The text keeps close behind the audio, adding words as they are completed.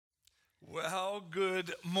Well,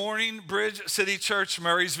 good morning, Bridge City Church,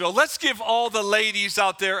 Murraysville. Let's give all the ladies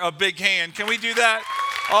out there a big hand. Can we do that?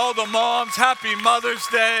 All the moms, happy Mother's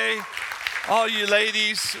Day. All you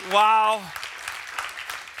ladies, wow.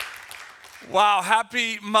 Wow,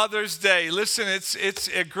 happy Mother's Day. Listen, it's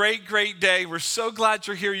a great day. We're so glad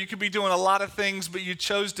you're here. You could be doing a lot of things, but you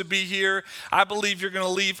chose to be here. I believe you're going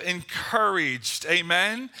to leave encouraged.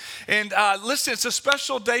 Amen. And listen, it's a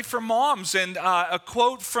special day for moms. And a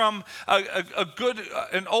quote from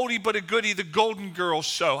an oldie but a goodie, the Golden Girls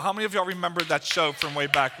show. How many of y'all remember that show from way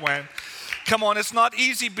back when? Come on, it's not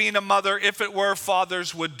easy being a mother. If it were,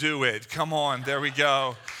 fathers would do it. Come on, there we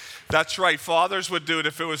go. That's right. Fathers would do it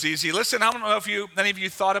if it was easy. Listen, I don't know if any of you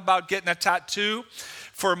thought about getting a tattoo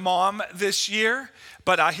for mom this year,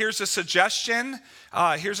 but here's a suggestion.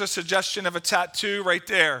 Here's a suggestion of a tattoo right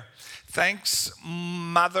there. Thanks,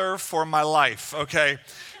 mother, for my life. Okay.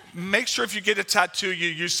 Make sure if you get a tattoo, you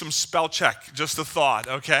use some spell check. Just a thought.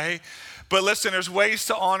 Okay. But listen, there's ways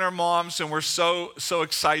to honor moms, and we're so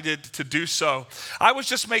excited to do so. I was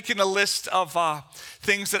just making a list of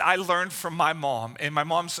things that I learned from my mom, and my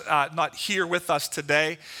mom's not here with us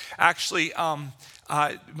today. Actually,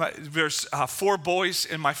 there's 4 boys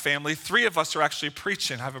in my family. 3 of us are actually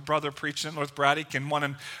preaching. I have a brother preaching in North Braddock and one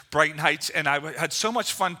in Brighton Heights, and I had so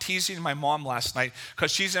much fun teasing my mom last night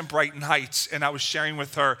because she's in Brighton Heights, and I was sharing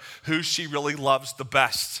with her who she really loves the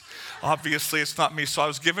best. Obviously, it's not me, so I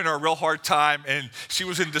was giving her a real hard time, and she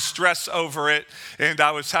was in distress over it, and I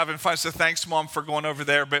was having fun. So thanks, Mom, for going over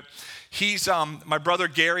there. But he's, my brother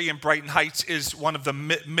Gary in Brighton Heights is one of the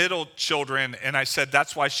middle children, and I said,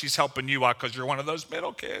 that's why she's helping you out, because you're one of those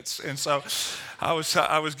middle kids. And so I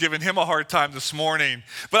was giving him a hard time this morning.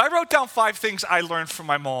 But I wrote down 5 things I learned from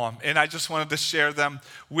my mom, and I just wanted to share them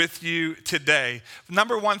with you today.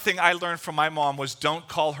 Number 1 thing I learned from my mom was don't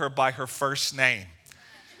call her by her first name.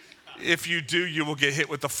 If you do, you will get hit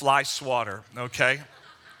with a fly swatter, okay?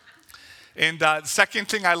 And the second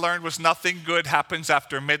thing I learned was nothing good happens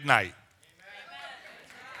after midnight.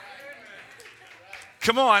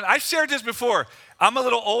 Come on, I shared this before. I'm a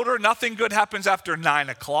little older, nothing good happens after 9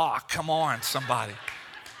 o'clock. Come on, somebody.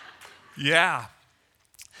 Yeah.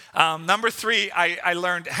 Number 3, I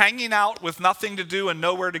learned hanging out with nothing to do and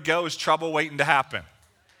nowhere to go is trouble waiting to happen.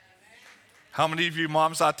 How many of you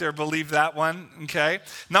moms out there believe that one? Okay.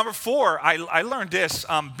 Number 4, I learned this.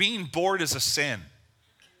 Being bored is a sin.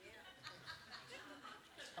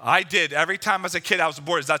 I did. Every time as a kid I was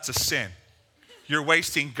bored, that's a sin. You're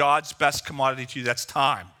wasting God's best commodity to you. That's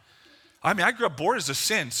time. I mean, I grew up bored as a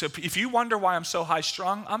sin. So if you wonder why I'm so high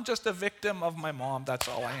strung, I'm just a victim of my mom. That's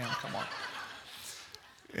all I am. Come on.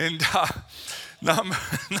 And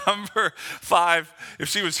number 5, if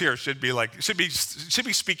she was here, should be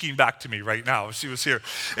speaking back to me right now if she was here.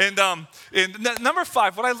 And number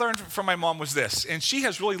 5, what I learned from my mom was this, and she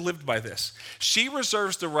has really lived by this. She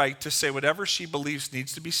reserves the right to say whatever she believes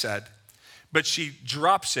needs to be said, but she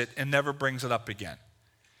drops it and never brings it up again.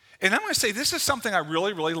 And I'm going to say this is something I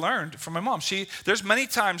really learned from my mom. There's many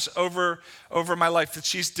times over my life that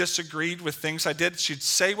she's disagreed with things I did. She'd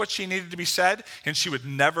say what she needed to be said, and she would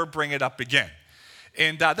never bring it up again.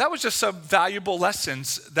 And that was just some valuable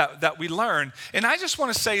lessons that we learned. And I just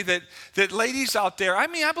want to say that ladies out there,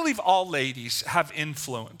 I believe all ladies have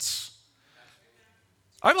influence.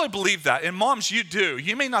 I really believe that. And moms, you do.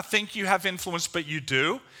 You may not think you have influence, but you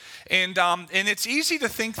do. And it's easy to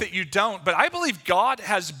think that you don't, but I believe God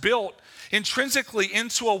has built intrinsically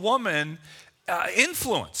into a woman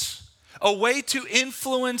influence, a way to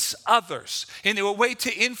influence others, and a way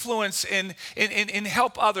to influence and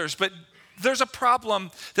help others. But there's a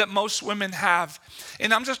problem that most women have,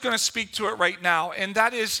 and I'm just going to speak to it right now, and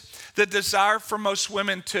that is the desire for most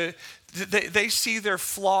women they see their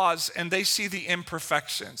flaws and they see the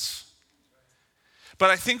imperfections. But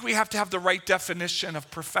I think we have to have the right definition of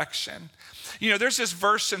perfection. You know, there's this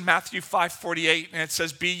verse in Matthew 5:48, and it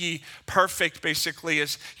says, be ye perfect, basically,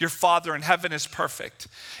 as your Father in heaven is perfect.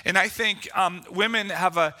 And I think women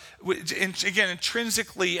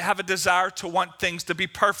intrinsically have a desire to want things to be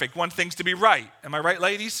perfect, want things to be right. Am I right,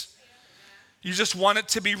 ladies? You just want it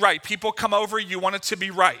to be right. People come over, you want it to be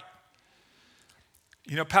right.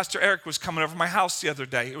 You know, Pastor Eric was coming over my house the other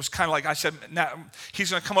day. It was kind of like I said, now, he's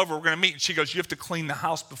going to come over, we're going to meet. And she goes, you have to clean the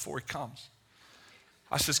house before he comes.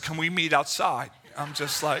 I says, can we meet outside? I'm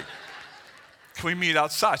just like, can we meet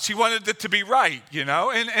outside? She wanted it to be right, you know,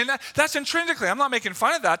 and that's intrinsically, I'm not making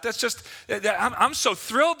fun of that. That's just, I'm so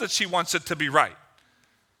thrilled that she wants it to be right.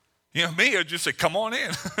 You know, me, I'd just say, come on in.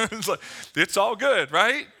 It's like, it's all good,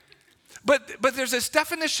 right? But there's this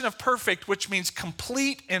definition of perfect, which means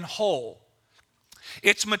complete and whole.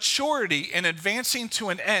 It's maturity and advancing to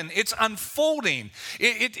an end. It's unfolding.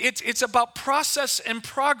 It's about process and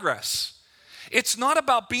progress. It's not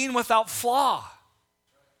about being without flaw.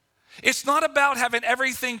 It's not about having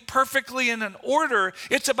everything perfectly in an order.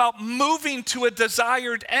 It's about moving to a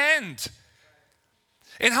desired end.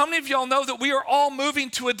 And how many of y'all know that we are all moving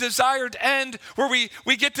to a desired end where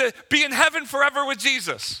we get to be in heaven forever with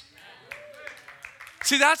Jesus?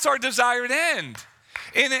 See, that's our desired end.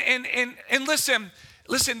 And listen,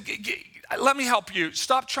 let me help you.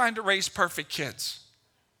 Stop trying to raise perfect kids.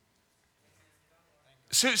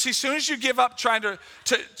 So, see, as soon as you give up trying to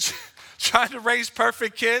raise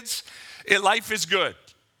perfect kids, life is good.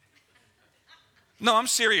 No, I'm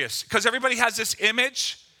serious. Because everybody has this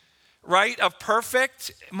image, right, of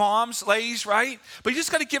perfect moms, ladies, right? But you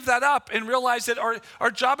just got to give that up and realize that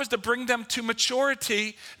our job is to bring them to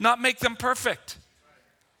maturity, not make them perfect.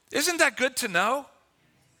 Isn't that good to know?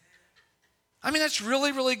 I mean, that's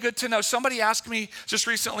really, really good to know. Somebody asked me just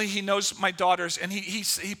recently, he knows my daughters, and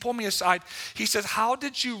he pulled me aside. He said, how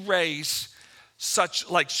did you raise such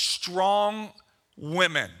like strong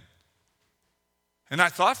women? And I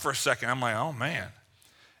thought for a second, I'm like, oh man.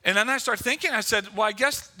 And then I started thinking, I said, well, I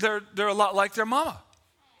guess they're a lot like their mama.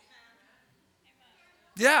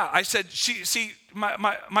 Yeah, I said,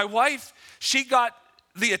 my wife, she got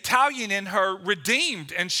the Italian in her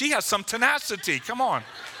redeemed, and she has some tenacity. Come on.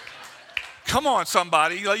 Come on,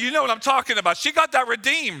 somebody. You know what I'm talking about. She got that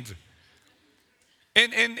redeemed.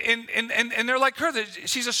 And they're like her.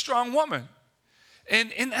 She's a strong woman.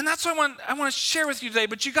 And that's what I want to share with you today.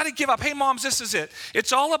 But you got to give up. Hey, moms, this is it.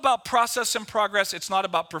 It's all about process and progress. It's not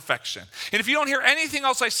about perfection. And if you don't hear anything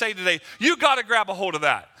else I say today, you got to grab a hold of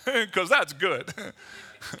that because that's good.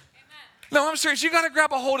 No, I'm serious. You got to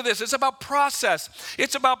grab a hold of this. It's about process.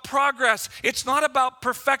 It's about progress. It's not about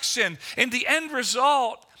perfection. And the end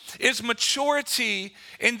result is maturity,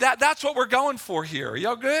 and that's what we're going for here.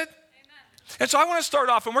 Y'all good? Amen. And so I want to start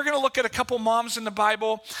off, and we're going to look at a couple moms in the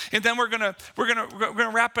Bible, and then we're going to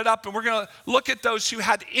wrap it up, and we're going to look at those who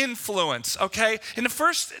had influence. Okay? And the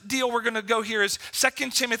first deal we're going to go here is 2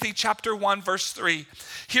 Timothy chapter 1, verse 3.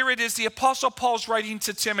 Here it is. The Apostle Paul's writing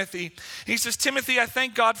to Timothy. He says, Timothy, I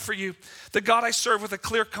thank God for you, the God I serve with a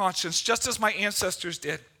clear conscience, just as my ancestors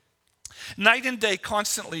did. Night and day,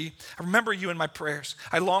 constantly, I remember you in my prayers.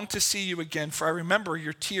 I long to see you again, for I remember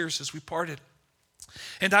your tears as we parted.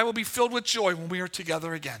 And I will be filled with joy when we are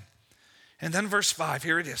together again. And then verse 5,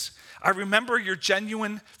 here it is. I remember your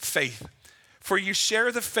genuine faith, for you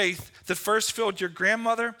share the faith that first filled your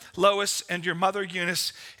grandmother, Lois, and your mother,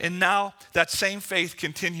 Eunice, and now that same faith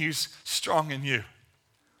continues strong in you.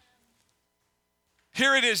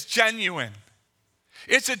 Here it is, genuine.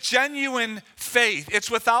 It's a genuine faith. It's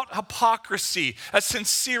without hypocrisy, a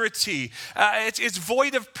sincerity. It's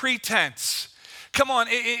void of pretense. Come on,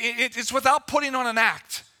 it's without putting on an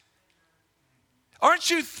act. Aren't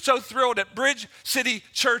you so thrilled at Bridge City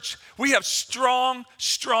Church? We have strong,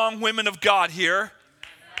 strong women of God here.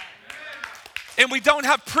 And we don't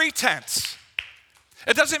have pretense.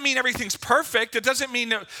 It doesn't mean everything's perfect. It doesn't mean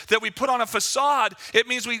that we put on a facade. It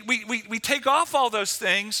means we take off all those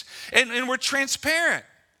things and we're transparent.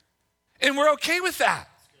 And we're okay with that.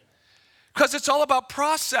 Because it's all about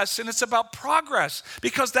process and it's about progress.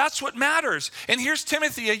 Because that's what matters. And here's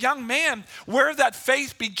Timothy, a young man, where that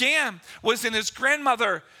faith began was in his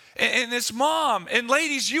grandmother and his mom. And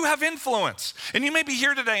ladies, you have influence. And you may be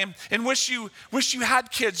here today and wish you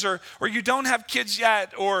had kids or you don't have kids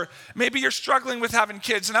yet, or maybe you're struggling with having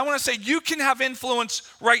kids. And I want to say you can have influence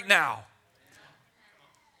right now.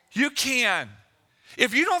 You can.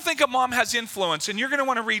 If you don't think a mom has influence, and you're going to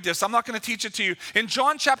want to read this, I'm not going to teach it to you. In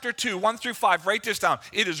John chapter 2, 1 through 5, write this down.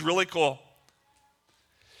 It is really cool.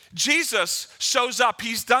 Jesus shows up.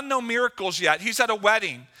 He's done no miracles yet. He's at a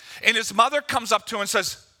wedding. And his mother comes up to him and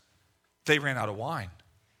says, they ran out of wine.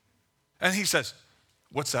 And he says,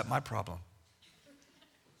 what's that, my problem?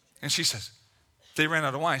 And she says, they ran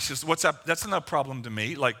out of wine. She says, what's that? That's not a problem to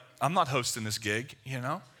me. Like, I'm not hosting this gig, you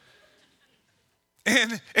know?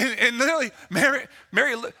 And literally, Mary,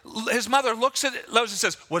 his mother looks at Lois and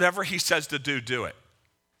says, whatever he says to do, do it.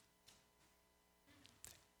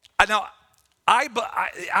 Now,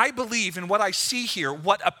 I believe in what I see here,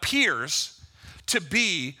 what appears to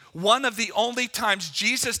be one of the only times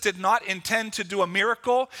Jesus did not intend to do a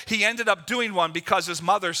miracle. He ended up doing one because his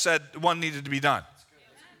mother said one needed to be done.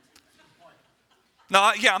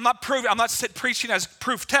 Now, yeah, I'm not preaching as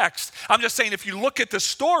proof text. I'm just saying if you look at the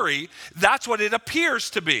story, that's what it appears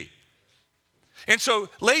to be. And so,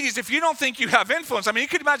 ladies, if you don't think you have influence, I mean, you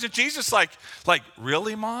could imagine Jesus like,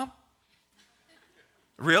 really, Mom?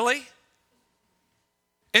 Really?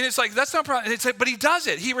 And it's like, that's not a problem. It's like, but he does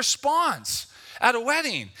it. He responds at a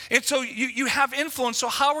wedding. And so you have influence. So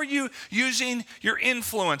how are you using your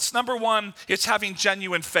influence? Number one, it's having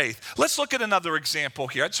genuine faith. Let's look at another example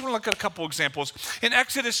here. I just want to look at a couple examples. In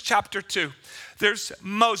Exodus chapter 2, there's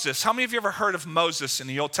Moses. How many of you ever heard of Moses in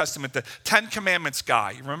the Old Testament, the 10 Commandments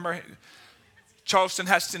guy? You remember Charleston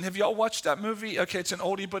Heston? Have you all watched that movie? Okay, it's an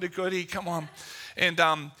oldie but a goodie. Come on. And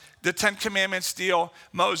the 10 Commandments deal,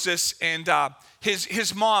 Moses and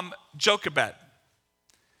his mom, Jochebed.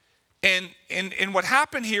 And what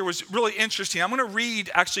happened here was really interesting. I'm going to read,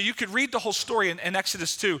 actually, you could read the whole story in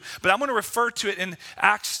Exodus 2, but I'm going to refer to it in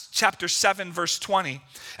Acts chapter 7, verse 20.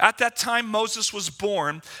 At that time, Moses was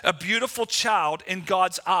born, a beautiful child in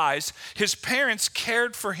God's eyes. His parents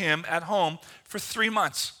cared for him at home for 3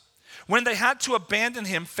 months. When they had to abandon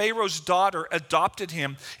him, Pharaoh's daughter adopted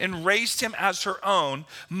him and raised him as her own.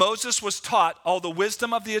 Moses was taught all the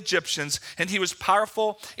wisdom of the Egyptians, and he was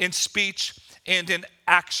powerful in speech and in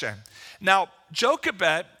action. Now,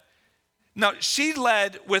 Jochebed, she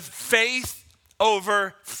led with faith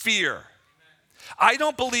over fear. I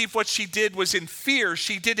don't believe what she did was in fear.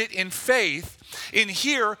 She did it in faith. In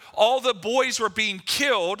here, all the boys were being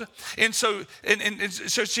killed. And so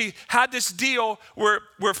she had this deal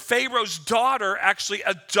where Pharaoh's daughter actually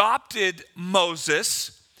adopted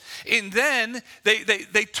Moses. And then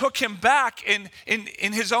they took him back, and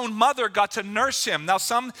his own mother got to nurse him. Now,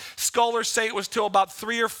 some scholars say it was till about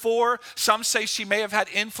 3 or 4. Some say she may have had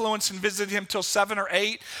influence and visited him till 7 or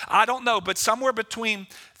 8. I don't know, but somewhere between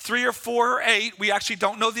 3 or 4 or 8, we actually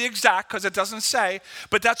don't know the exact because it doesn't say,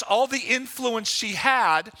 but that's all the influence she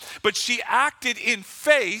had. But she acted in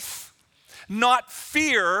faith, not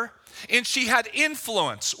fear, and she had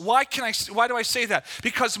influence. Why do I say that?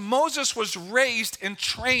 Because Moses was raised and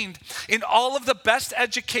trained in all of the best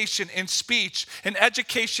education in speech and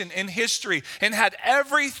education in history, and had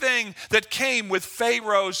everything that came with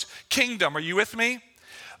Pharaoh's kingdom. Are you with me?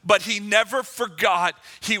 But he never forgot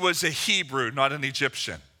he was a Hebrew, not an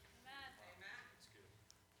Egyptian.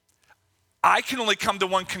 I can only come to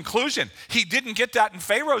one conclusion. He didn't get that in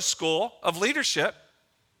Pharaoh's school of leadership.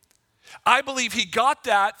 I believe he got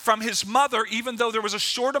that from his mother, even though there was a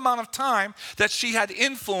short amount of time that she had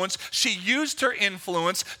influence. She used her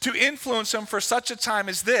influence to influence him for such a time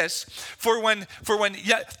as this, for when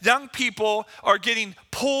young people are getting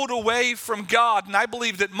pulled away from God. And I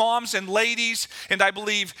believe that moms and ladies, and I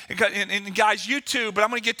believe, and guys, you too, but I'm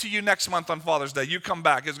going to get to you next month on Father's Day. You come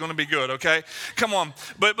back. It's going to be good, okay? Come on.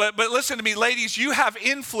 But listen to me, ladies, you have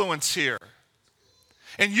influence here.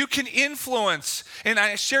 And you can influence. And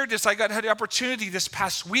I shared this. I had the opportunity this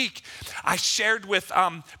past week. I shared with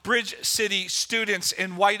Bridge City students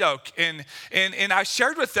in White Oak. And I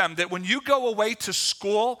shared with them that when you go away to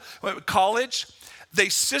school, college, they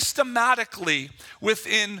systematically,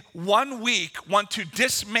 within 1 week, want to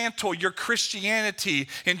dismantle your Christianity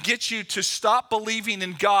and get you to stop believing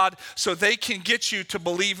in God so they can get you to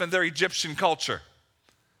believe in their Egyptian culture.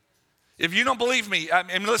 If you don't believe me,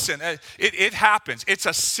 listen, it happens. It's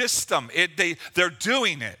a system. They're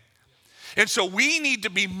doing it. And so we need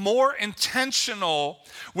to be more intentional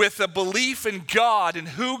with the belief in God and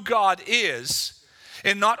who God is.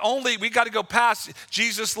 And not only, we got to go past,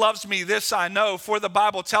 Jesus loves me, this I know, for the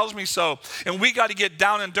Bible tells me so. And we got to get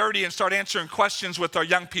down and dirty and start answering questions with our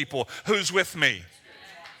young people. Who's with me?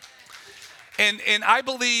 And I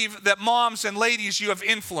believe that moms and ladies, you have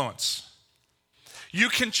influence. You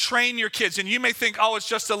can train your kids, and you may think, oh, it's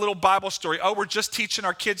just a little Bible story. Oh, we're just teaching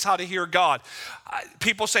our kids how to hear God.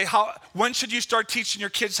 People say, when should you start teaching your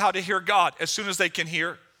kids how to hear God? As soon as they can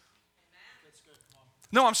hear.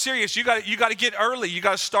 No, I'm serious. You got to get early. You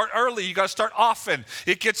got to start early. You got to start often.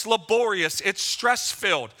 It gets laborious. It's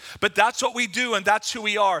stress-filled. But that's what we do, and that's who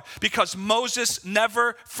we are, because Moses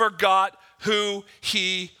never forgot who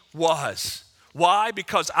he was. Why?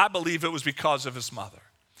 Because I believe it was because of his mother.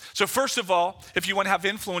 So first of all, if you want to have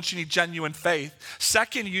influence, you need genuine faith.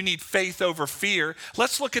 Second, you need faith over fear.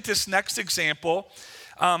 Let's look at this next example.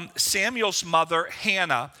 Samuel's mother,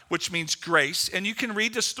 Hannah, which means grace. And you can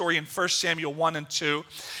read the story in 1 Samuel 1 and 2.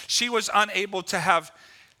 She was unable to have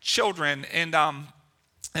children. And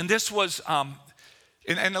this was,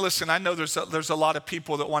 and listen, I know there's a lot of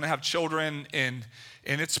people that want to have children, and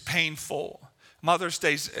it's painful. Mother's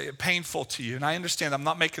Day is painful to you. And I understand. I'm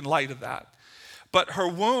not making light of that. But her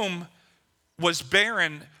womb was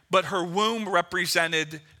barren, but her womb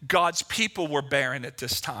represented God's people were barren at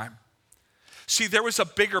this time. See, there was a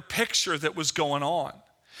bigger picture that was going on.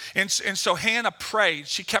 And so Hannah prayed.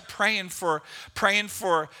 She kept praying for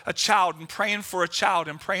a child and praying for a child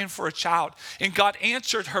and praying for a child. And God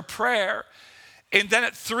answered her prayer. And then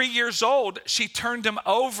at 3 years old, she turned him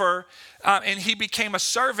over and he became a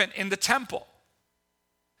servant in the temple.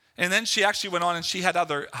 And then she actually went on and she had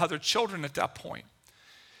other children at that point.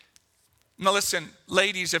 Now listen,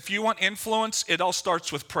 ladies, if you want influence, it all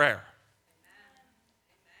starts with prayer.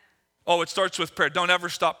 Oh, it starts with prayer. Don't ever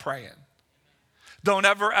stop praying. Don't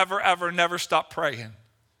ever never stop praying.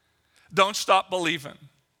 Don't stop believing.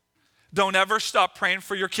 Don't ever stop praying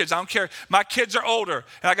for your kids. I don't care. My kids are older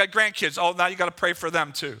and I got grandkids. Oh, now you got to pray for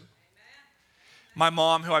them too. My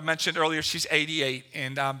mom, who I mentioned earlier, she's 88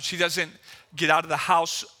 and she doesn't get out of the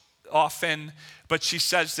house often, but she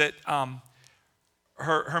says that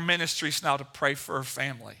her ministry is now to pray for her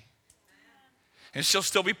family. And she'll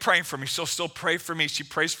still be praying for me. She'll still pray for me. She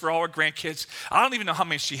prays for all her grandkids. I don't even know how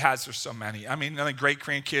many she has. There's so many. I mean, great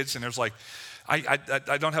grandkids, and there's like,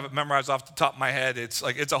 I don't have it memorized off the top of my head. It's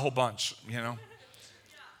like, it's a whole bunch, you know.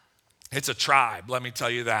 It's a tribe, let me tell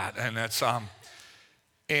you that. And that's,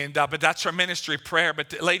 but that's her ministry, prayer.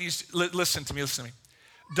 But ladies, listen to me.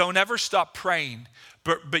 Don't ever stop praying,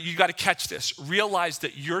 but you got to catch this. Realize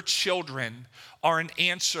that your children are an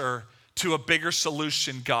answer to a bigger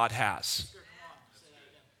solution God has.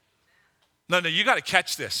 No, you got to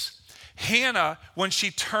catch this. Hannah, when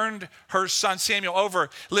she turned her son Samuel over,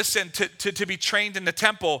 listen, to be trained in the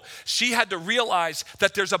temple, she had to realize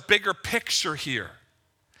that there's a bigger picture here.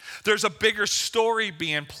 There's a bigger story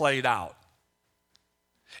being played out.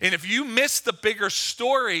 And if you miss the bigger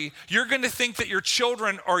story, you're going to think that your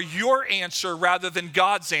children are your answer rather than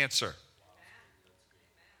God's answer.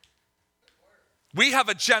 We have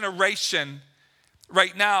a generation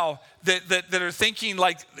right now that are thinking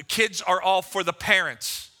like the kids are all for the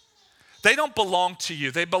parents. They don't belong to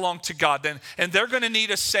you. They belong to God. And they're going to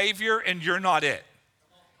need a savior and you're not it.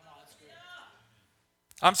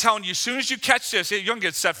 I'm telling you, as soon as you catch this, you're going to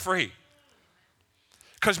get set free.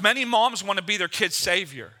 Because many moms want to be their kid's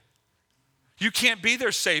savior. You can't be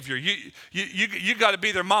their savior. You got to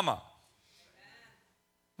be their mama.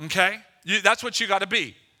 Okay? That's what you got to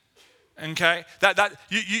be. Okay,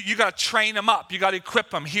 you got to train them up. You got to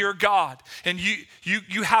equip them. Hear God, and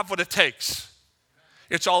you have what it takes.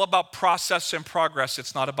 It's all about process and progress.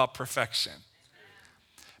 It's not about perfection.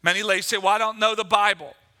 Many ladies say, "Well, I don't know the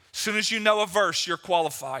Bible." As soon as you know a verse, you're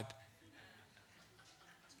qualified.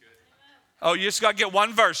 Oh, you just got to get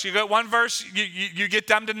one verse. You get one verse. You get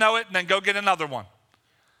them to know it, and then go get another one.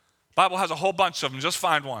 Bible has a whole bunch of them. Just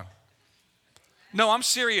find one. No, I'm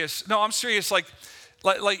serious. Like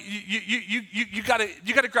you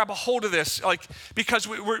gotta grab a hold of this, like, because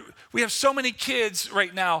we have so many kids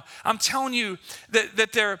right now. I'm telling you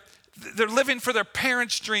that they're living for their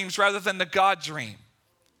parents' dreams rather than the God dream.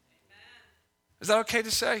 Is that okay to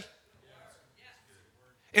say?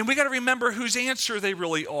 And we got to remember whose answer they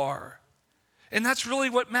really are, and that's really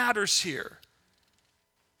what matters here.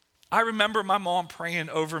 I remember my mom praying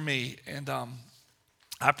over me, and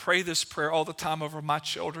I pray this prayer all the time over my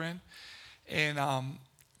children. And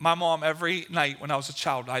my mom, every night when I was a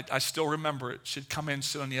child, I still remember it. She'd come in,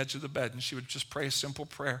 sit on the edge of the bed, and she would just pray a simple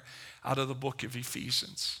prayer out of the book of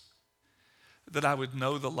Ephesians, that I would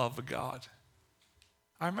know the love of God.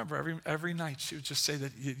 I remember every night she would just say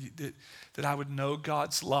that I would know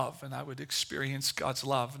God's love, and I would experience God's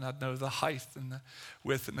love, and I'd know the height and the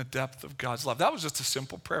width and the depth of God's love. That was just a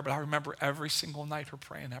simple prayer, but I remember every single night her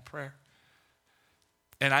praying that prayer.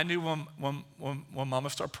 And I knew when Mama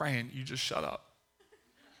started praying, you just shut up.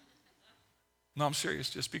 No, I'm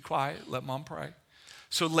serious. Just be quiet. Let Mom pray.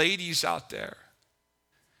 So ladies out there,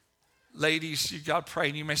 you got to pray.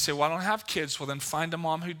 And you may say, well, I don't have kids. Well, then find a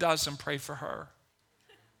mom who does and pray for her.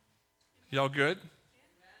 Y'all good?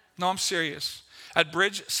 No, I'm serious. At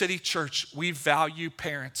Bridge City Church, we value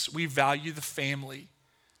parents. We value the family.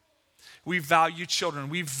 We value children.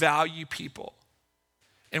 We value people.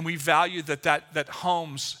 And we value that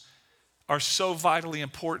homes are so vitally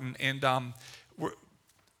important. And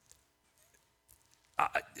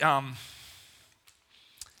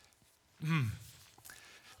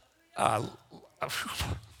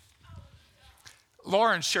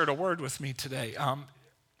Lauren shared a word with me today,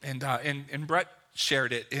 and Brett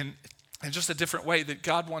shared it in just a different way, that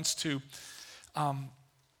God wants to.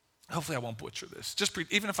 Hopefully, I won't butcher this.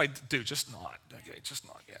 Even if I do, just not. Okay, just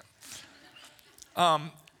not yet.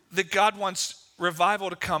 That God wants revival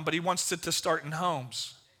to come, but he wants it to start in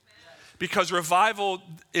homes. Because revival,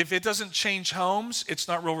 if it doesn't change homes, it's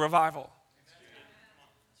not real revival.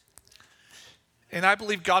 And I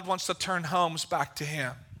believe God wants to turn homes back to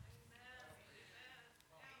him.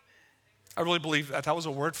 I really believe that. That was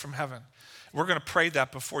a word from heaven. We're going to pray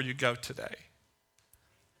that before you go today.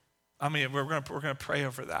 I mean, we're going to pray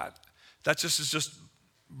over that. That just is just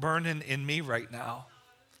burning in me right now.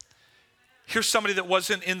 Here's somebody that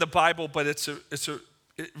wasn't in the Bible, but it's a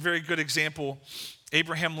very good example.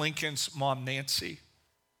 Abraham Lincoln's mom, Nancy.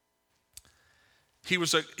 He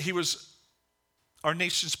was our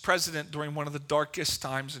nation's president during one of the darkest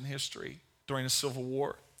times in history, during the Civil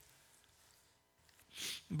War.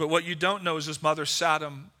 But what you don't know is his mother sat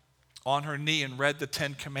him on her knee and read the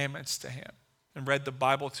 10 Commandments to him and read the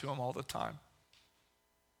Bible to him all the time.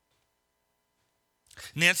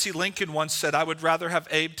 Nancy Lincoln once said, "I would rather have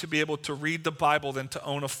Abe to be able to read the Bible than to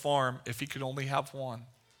own a farm if he could only have one."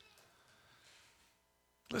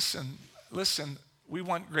 Listen, we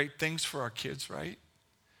want great things for our kids, right?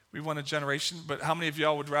 We want a generation, but how many of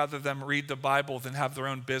y'all would rather them read the Bible than have their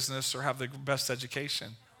own business or have the best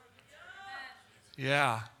education?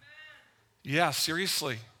 Yeah,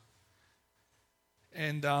 seriously.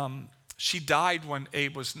 And she died when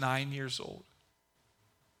Abe was 9 years old.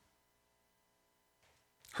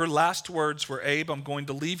 Her last words were, "Abe, I'm going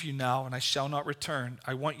to leave you now, and I shall not return.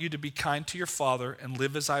 I want you to be kind to your father and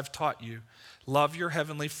live as I've taught you. Love your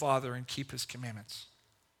heavenly Father and keep his commandments."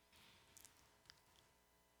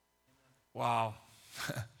 Wow.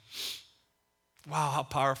 Wow, how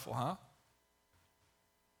powerful, huh?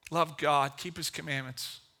 Love God, keep his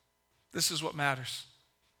commandments. This is what matters.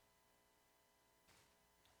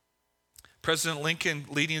 President Lincoln,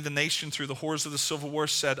 leading the nation through the horrors of the Civil War,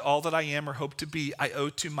 said, "All that I am or hope to be, I owe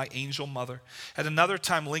to my angel mother." At another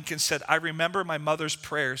time, Lincoln said, "I remember my mother's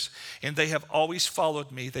prayers, and they have always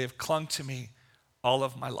followed me. They have clung to me all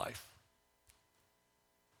of my life."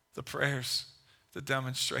 The prayers, the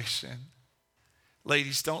demonstration.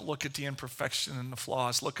 Ladies, don't look at the imperfection and the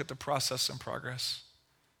flaws. Look at the process and progress.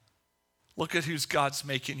 Look at who God's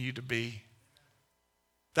making you to be.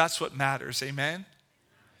 That's what matters, amen?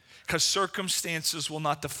 Because circumstances will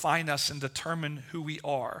not define us and determine who we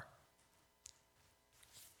are.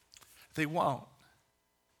 They won't.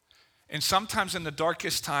 And sometimes in the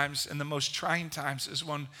darkest times and the most trying times is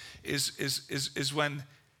when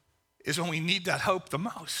we need that hope the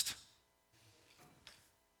most.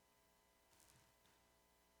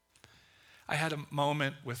 I had a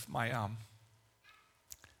moment with my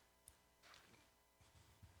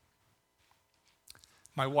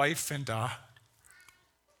wife, and I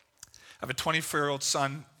have a 25-year-old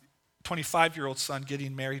son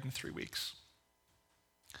getting married in 3 weeks.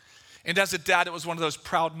 And as a dad, it was one of those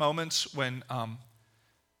proud moments when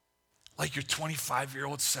like your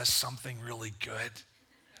 25-year-old says something really good.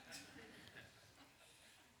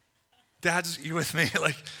 Dads, you with me?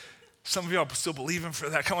 Like, some of y'all still believe him for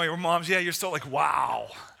that. Come on, your moms, yeah, you're still like,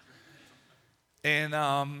 wow.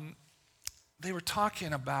 And they were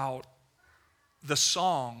talking about the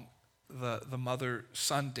song, the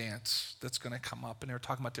mother-son dance that's going to come up, and they were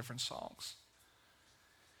talking about different songs.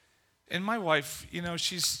 And my wife, you know,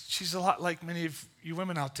 she's a lot like many of you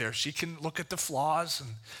women out there. She can look at the flaws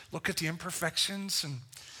and look at the imperfections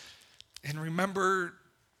and remember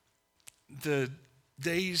the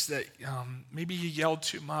days that maybe you yelled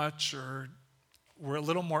too much or were a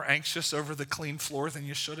little more anxious over the clean floor than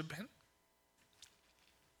you should have been.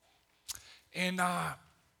 And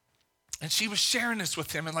she was sharing this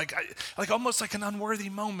with him, and like almost like an unworthy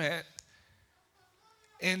moment.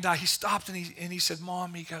 And he stopped and he said,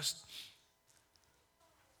 "Mom," he goes,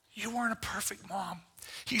 "you weren't a perfect mom."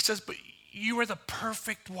 He says, "but you were the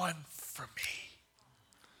perfect one for me."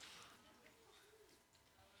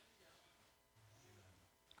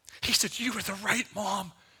 He said, "you were the right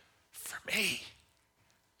mom for me."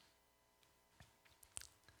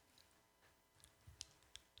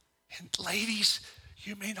 And ladies,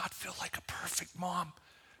 you may not feel like a perfect mom,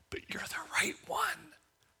 but you're the right one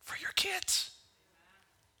for your kids.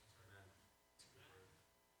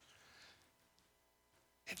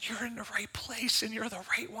 And you're in the right place, and you're the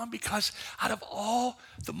right one because out of all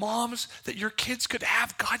the moms that your kids could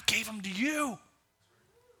have, God gave them to you.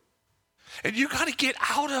 And you got to get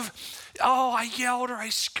out of, oh, I yelled or I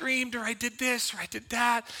screamed or I did this or I did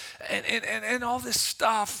that and all this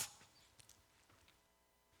stuff.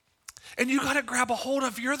 And you got to grab a hold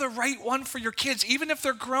of, you're the right one for your kids. Even if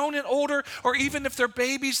they're grown and older, or even if they're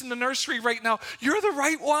babies in the nursery right now, you're the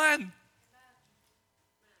right one.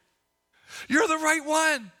 You're the right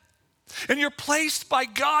one. And you're placed by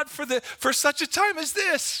God for such a time as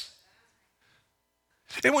this.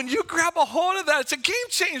 And when you grab a hold of that, it's a game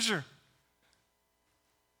changer.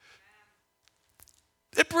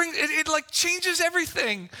 It like changes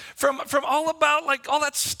everything from all about like all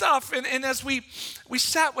that stuff. And as we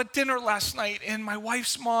sat with dinner last night, and my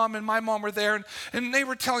wife's mom and my mom were there, and they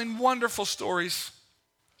were telling wonderful stories.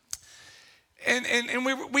 And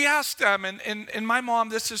we asked them, and my mom,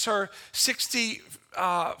 this is her 65th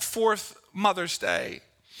fourth Mother's Day.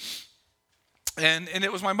 And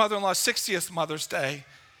it was my mother-in-law's 60th Mother's Day.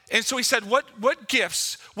 And so he said, what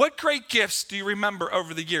great gifts do you remember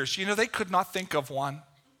over the years? You know, they could not think of one.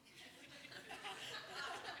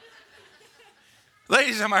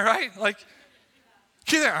 Ladies, am I right? Like,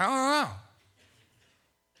 I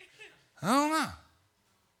don't know.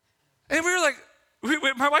 And we were like,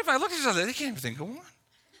 my wife and I looked at each other, they can't even think of one.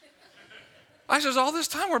 I says, all this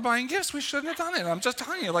time we're buying gifts, we shouldn't have done it. I'm just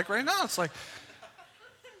telling you, like right now, it's like,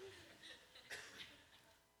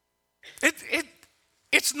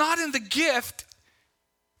 it's not in the gift,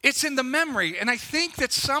 it's in the memory. And I think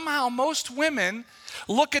that somehow most women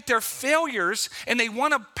look at their failures and they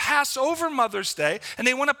want to pass over Mother's Day and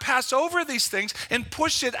they want to pass over these things and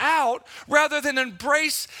push it out rather than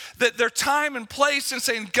embrace their time and place and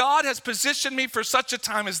saying, God has positioned me for such a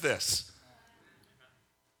time as this.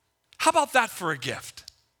 How about that for a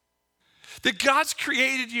gift? That God's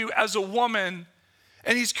created you as a woman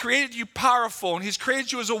and he's created you powerful and he's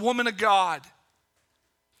created you as a woman of God.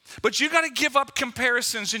 But you got to give up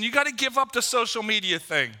comparisons and you got to give up the social media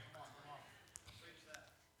thing.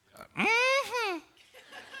 Mm-hmm.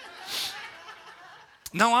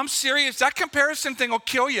 No, I'm serious. That comparison thing will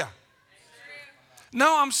kill you.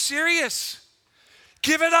 No, I'm serious.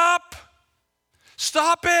 Give it up.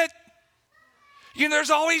 Stop it. You know, there's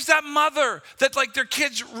always that mother that like their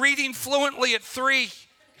kid's reading fluently at 3.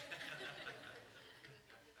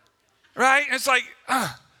 Right? And it's like,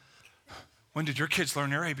 when did your kids learn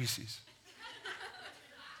their ABCs?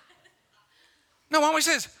 No, one always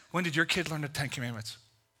says, when did your kid learn the 10 Commandments?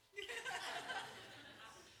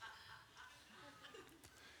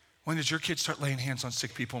 When did your kids start laying hands on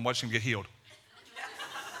sick people and watching them get healed?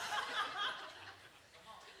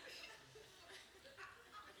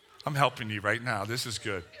 I'm helping you right now. This is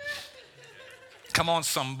good. Come on,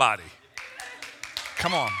 somebody.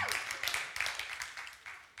 Come on.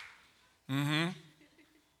 Mm-hmm.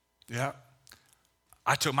 Yeah.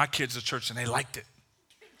 I took my kids to church and they liked it.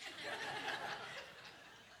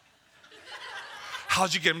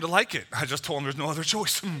 How'd you get them to like it? I just told them there's no other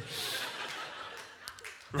choice.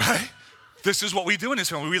 Right? This is what we do in this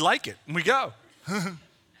family. We like it and we go.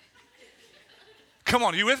 Come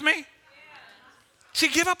on, are you with me? See,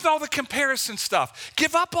 give up all the comparison stuff.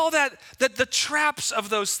 Give up all the traps of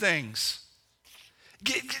those things.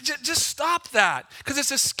 Just stop that, because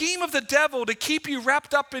it's a scheme of the devil to keep you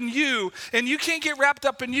wrapped up in you, and you can't get wrapped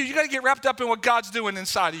up in you. You got to get wrapped up in what God's doing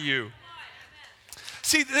inside of you.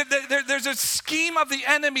 See, there's a scheme of the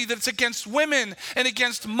enemy that's against women and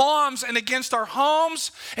against moms and against our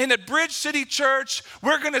homes. And at Bridge City Church,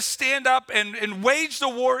 we're going to stand up and wage the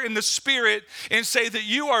war in the spirit and say that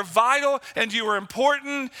you are vital and you are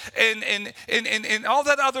important and all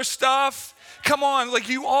that other stuff. Come on, like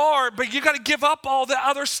you are, but you got to give up all the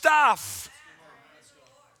other stuff.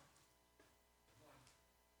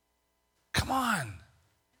 Come on.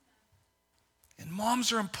 And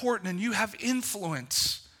moms are important and you have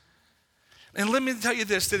influence. And let me tell you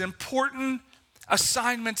this, that important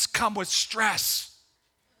assignments come with stress.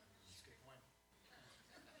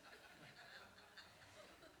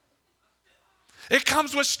 It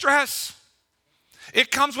comes with stress.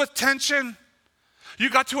 It comes with tension. You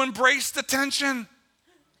got to embrace the tension.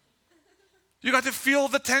 You got to feel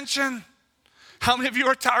the tension. How many of you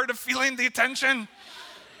are tired of feeling the tension?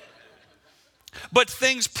 But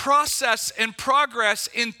things process and progress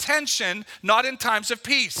in tension, not in times of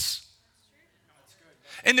peace.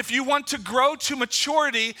 And if you want to grow to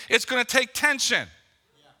maturity, it's going to take tension.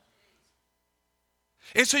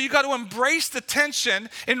 And so you got to embrace the tension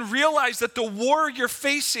and realize that the war you're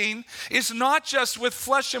facing is not just with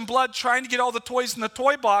flesh and blood trying to get all the toys in the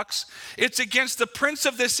toy box. It's against the prince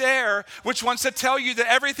of this air, which wants to tell you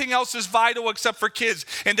that everything else is vital except for kids.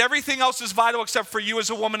 And everything else is vital except for you as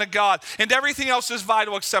a woman of God. And everything else is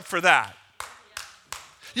vital except for that.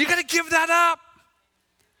 You got to give that up.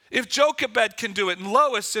 If Jochebed can do it, and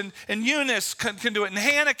Lois and Eunice can do it, and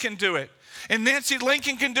Hannah can do it, and Nancy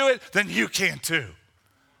Lincoln can do it, then you can too.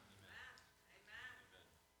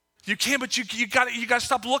 You can, but you got to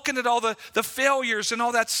stop looking at all the failures and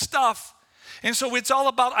all that stuff. And so it's all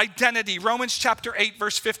about identity. Romans chapter 8,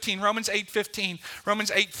 verse 15. Romans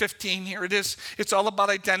 8:15. Here it is. It's all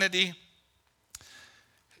about identity.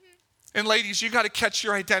 And ladies, you got to catch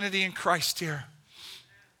your identity in Christ here.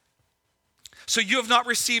 So you have not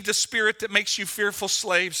received a spirit that makes you fearful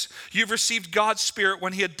slaves. You've received God's spirit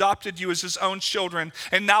when he adopted you as his own children.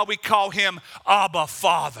 And now we call him Abba,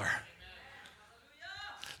 Father.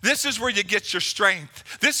 This is where you get your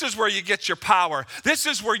strength. This is where you get your power. This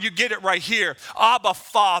is where you get it right here. Abba,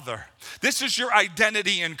 Father. This is your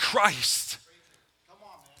identity in Christ.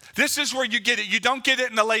 This is where you get it. You don't get it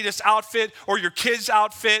in the latest outfit or your kid's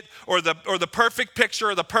outfit or the perfect picture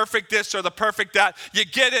or the perfect this or the perfect that. You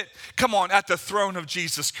get it, come on, at the throne of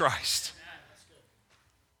Jesus Christ.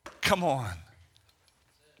 Come on.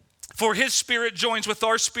 For his spirit joins with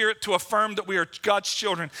our spirit to affirm that we are God's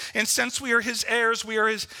children. And since we are his heirs, we are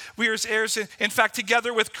his heirs. In fact,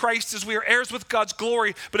 together with Christ, as we are heirs with God's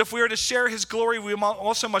glory. But if we are to share his glory, we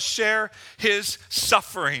also must share his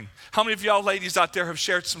suffering. How many of y'all ladies out there have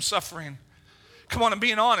shared some suffering? Come on, I'm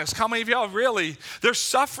being honest. How many of y'all really? There's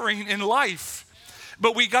suffering in life.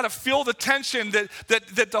 But we got to feel the tension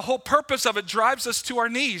that the whole purpose of it drives us to our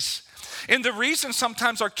knees. And the reason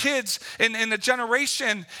sometimes our kids in the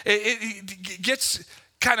generation it gets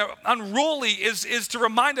kind of unruly is to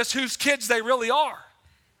remind us whose kids they really are.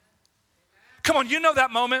 Come on, you know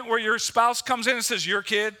that moment where your spouse comes in and says, your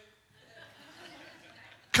kid?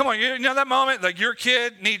 Come on, you know that moment? Like your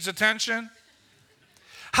kid needs attention?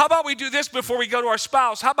 How about we do this before we go to our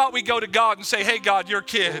spouse? How about we go to God and say, hey, God, your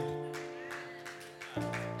kid.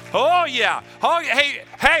 Oh, yeah. Oh,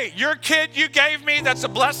 hey, your kid you gave me, that's a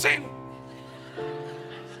blessing.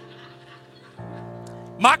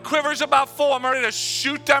 My quiver's about full. I'm ready to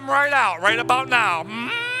shoot them right out, right about now.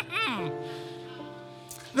 Mm-hmm.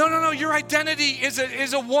 No. Your identity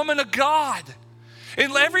is a woman of God.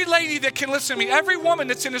 And every lady that can listen to me, every woman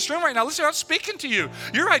that's in this room right now, listen, I'm speaking to you.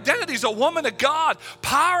 Your identity is a woman of God,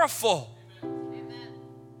 powerful. Amen.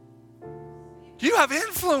 You have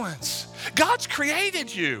influence. God's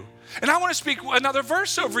created you. And I want to speak another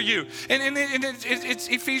verse over you. And it's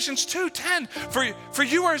Ephesians 2:10. For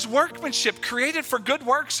you are his workmanship, created for good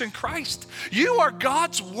works in Christ. You are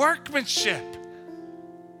God's workmanship.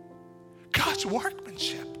 God's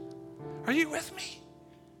workmanship. Are you with me?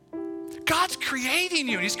 God's creating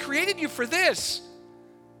you. He's created you for this.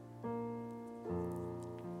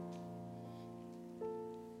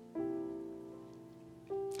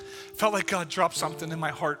 Felt like God dropped something in my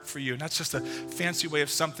heart for you. And that's just a fancy way of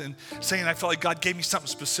saying I felt like God gave me something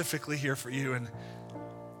specifically here for you. And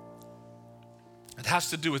it has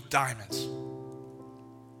to do with diamonds.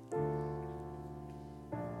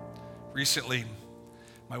 Recently,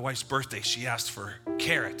 my wife's birthday, she asked for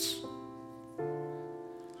carrots.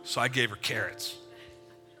 So I gave her carrots.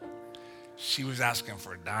 She was asking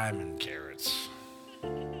for diamond carrots.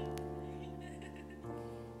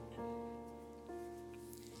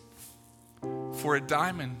 For a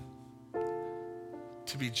diamond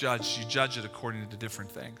to be judged, you judge it according to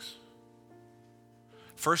different things.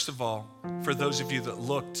 First of all, for those of you that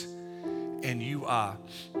looked and you've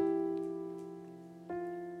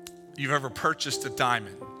ever purchased a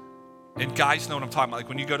diamond, and guys know what I'm talking about. Like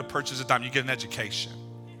when you go to purchase a diamond, you get an education.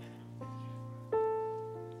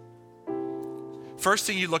 First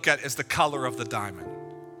thing you look at is the color of the diamond.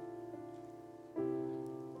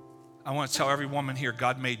 I want to tell every woman here,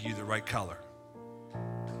 God made you the right color.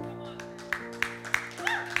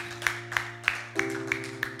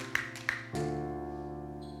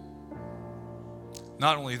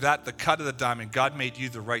 Not only that, the cut of the diamond, God made you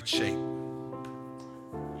the right shape.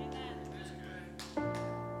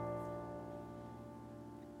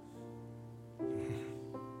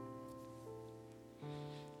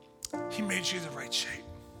 He made you the right shape.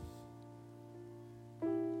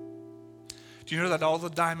 Do you know that all the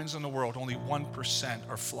diamonds in the world, only 1%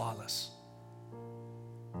 are flawless?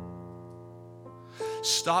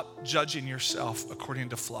 Stop judging yourself according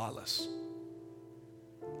to flawless.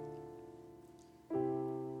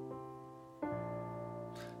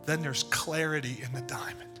 Then there's clarity in the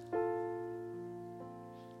diamond.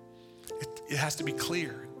 It has to be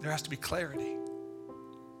clear. There has to be clarity.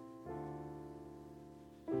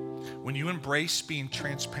 When you embrace being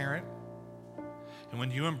transparent and when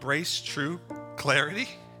you embrace true clarity,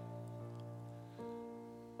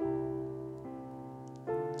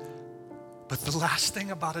 but the last thing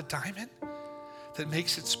about a diamond that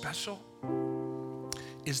makes it special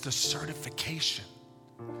is the certification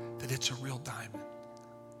that it's a real diamond.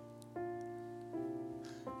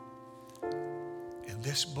 In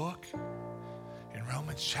this book, in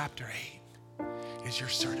Romans chapter 8, is your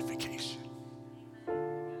certification.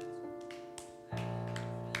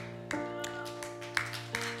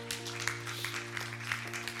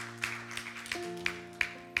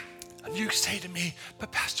 And you say to me,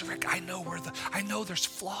 but Pastor Rick, I know there's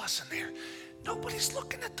flaws in there. Nobody's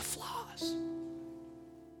looking at the flaws.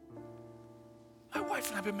 My wife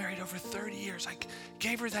and I have been married over 30 years. I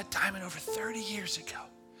gave her that diamond over 30 years ago.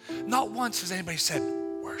 Not once has anybody said,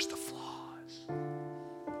 where's the flaws?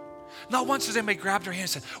 Not once has anybody grabbed her hand and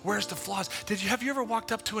said, where's the flaws? Have you ever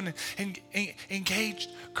walked up to an engaged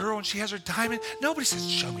girl and she has her diamond? Nobody says,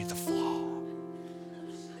 show me the flaw.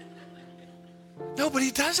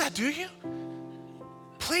 Nobody does that, do you?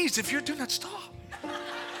 Please, if you're doing that, stop.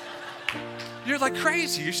 You're like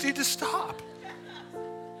crazy. You just need to stop.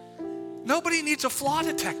 Nobody needs a flaw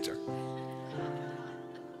detector.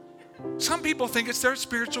 Some people think it's their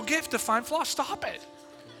spiritual gift to find flaws. Stop it.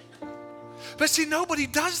 But see, nobody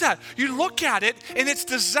does that. You look at it, and it's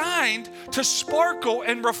designed to sparkle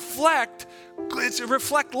and reflect. It's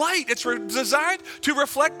reflect light. It's designed to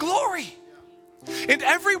reflect glory. And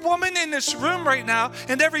every woman in this room right now,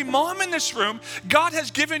 and every mom in this room, God has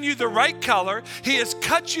given you the right color. He has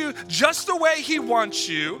cut you just the way He wants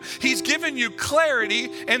you. He's given you clarity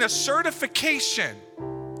and a certification.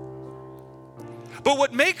 But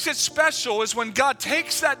what makes it special is when God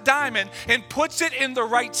takes that diamond and puts it in the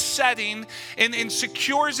right setting and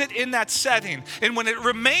secures it in that setting. And when it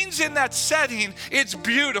remains in that setting, it's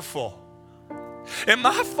beautiful. And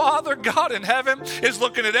my Father God in heaven is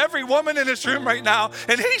looking at every woman in this room right now,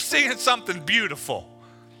 and He's seeing something beautiful.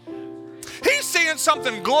 He's seeing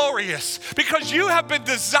something glorious because you have been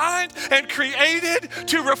designed and created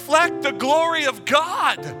to reflect the glory of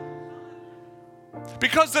God.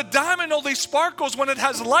 Because the diamond only sparkles when it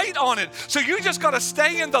has light on it. So you just got to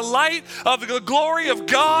stay in the light of the glory of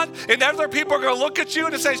God, and other people are going to look at you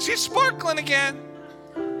and say, she's sparkling again.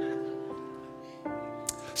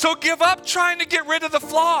 So give up trying to get rid of the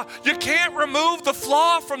flaw. You can't remove the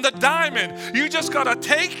flaw from the diamond. You just got to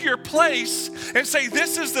take your place and say,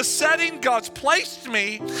 this is the setting God's placed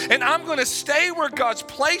me, and I'm going to stay where God's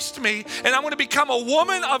placed me, and I'm going to become a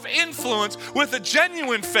woman of influence with a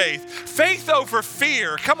genuine faith. Faith over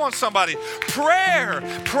fear. Come on, somebody. Prayer.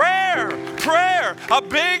 A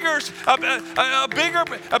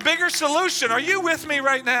bigger solution. Are you with me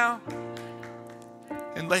right now?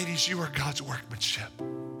 And ladies, you are God's workmanship.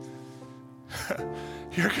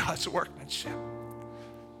 You're God's workmanship.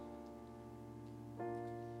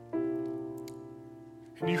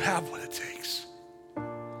 And you have what it takes.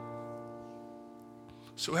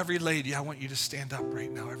 So every lady, I want you to stand up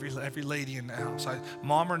right now. Every lady in the house,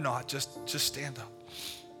 mom or not, just stand up.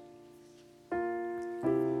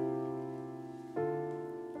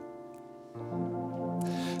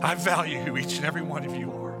 I value who each and every one of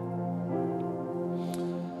you are.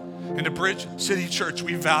 In the Bridge City Church,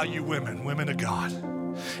 we value women of God.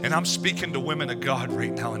 And I'm speaking to women of God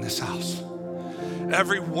right now in this house.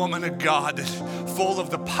 Every woman of God that's full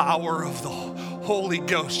of the power of the Holy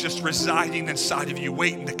Ghost just residing inside of you,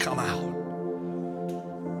 waiting to come out.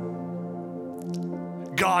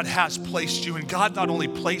 God has placed you, and God not only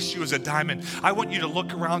placed you as a diamond. I want you to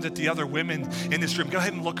look around at the other women in this room. Go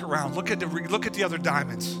ahead and look around. Look at the other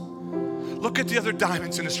diamonds. Look at the other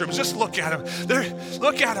diamonds in this room. Just look at them.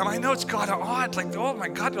 Look at them. I know it's got an odd, like, oh my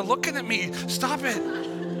God, they're looking at me. Stop it.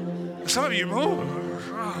 Some of you, oh,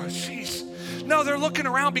 jeez. No, they're looking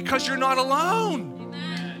around because you're not alone.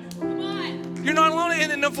 Come on. You're not alone.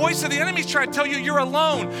 And the voice of the enemy is trying to tell you you're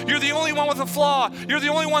alone. You're the only one with a flaw. You're the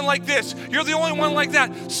only one like this. You're the only one like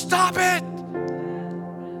that. Stop it.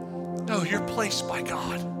 No, you're placed by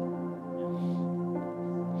God.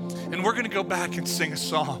 And we're going to go back and sing a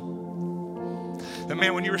song. And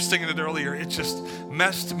man, when you were singing it earlier, it just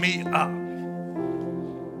messed me up.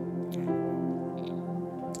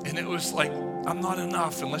 And it was like, I'm not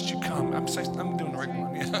enough unless you come. I'm doing the right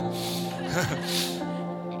one. Yeah.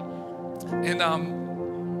 And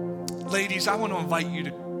ladies, I want to invite you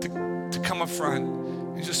to come up front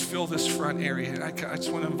and just fill this front area. I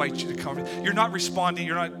just want to invite you to come. You're not responding.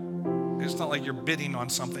 It's not like you're bidding on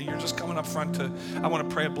something. You're just coming up front I want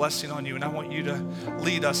to pray a blessing on you, and I want you to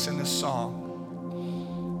lead us in this song.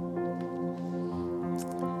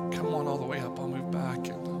 All the way up, I'll move back.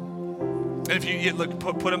 And if you look,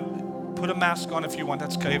 put a mask on if you want.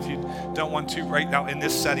 That's okay. If you don't want to right now in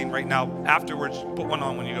this setting right now, afterwards, put one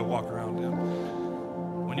on when you go walk around. Yeah.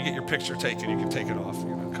 When you get your picture taken, you can take it off.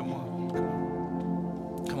 Come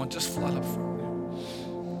on, just flood up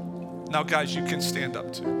front. Now, guys, you can stand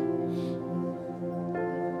up too.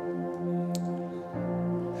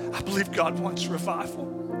 I believe God wants revival.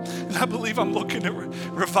 And I believe I'm looking at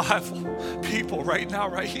revival people right now,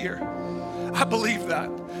 right here. I believe that.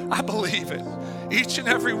 I believe it. Each and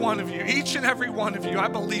every one of you, I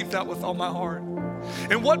believe that with all my heart.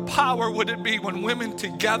 And what power would it be when women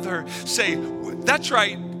together say, that's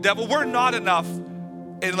right, devil, we're not enough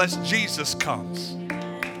unless Jesus comes.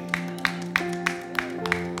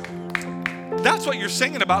 That's what you're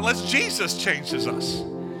singing about, unless Jesus changes us.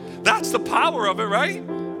 That's the power of it, right?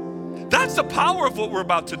 That's the power of what we're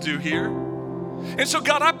about to do here. And so,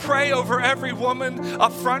 God, I pray over every woman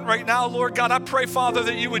up front right now, Lord God. I pray, Father,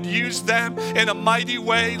 that you would use them in a mighty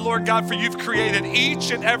way, Lord God, for you've created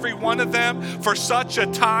each and every one of them for such a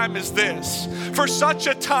time as this. For such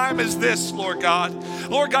a time as this, Lord God.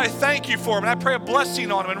 Lord God, I thank you for them, and I pray a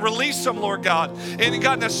blessing on them and release them, Lord God, and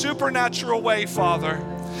God, in a supernatural way, Father.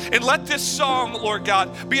 And let this song, Lord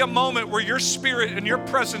God, be a moment where your spirit and your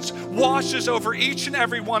presence washes over each and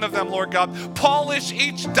every one of them, Lord God. Polish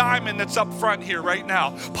each diamond that's up front here right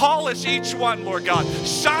now. Polish each one, Lord God.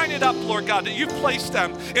 Shine it up, Lord God, that you've placed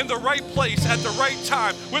them in the right place at the right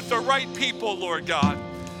time with the right people, Lord God.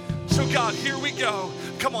 So God, here we go.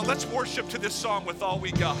 Come on, let's worship to this song with all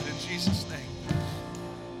we got in Jesus' name.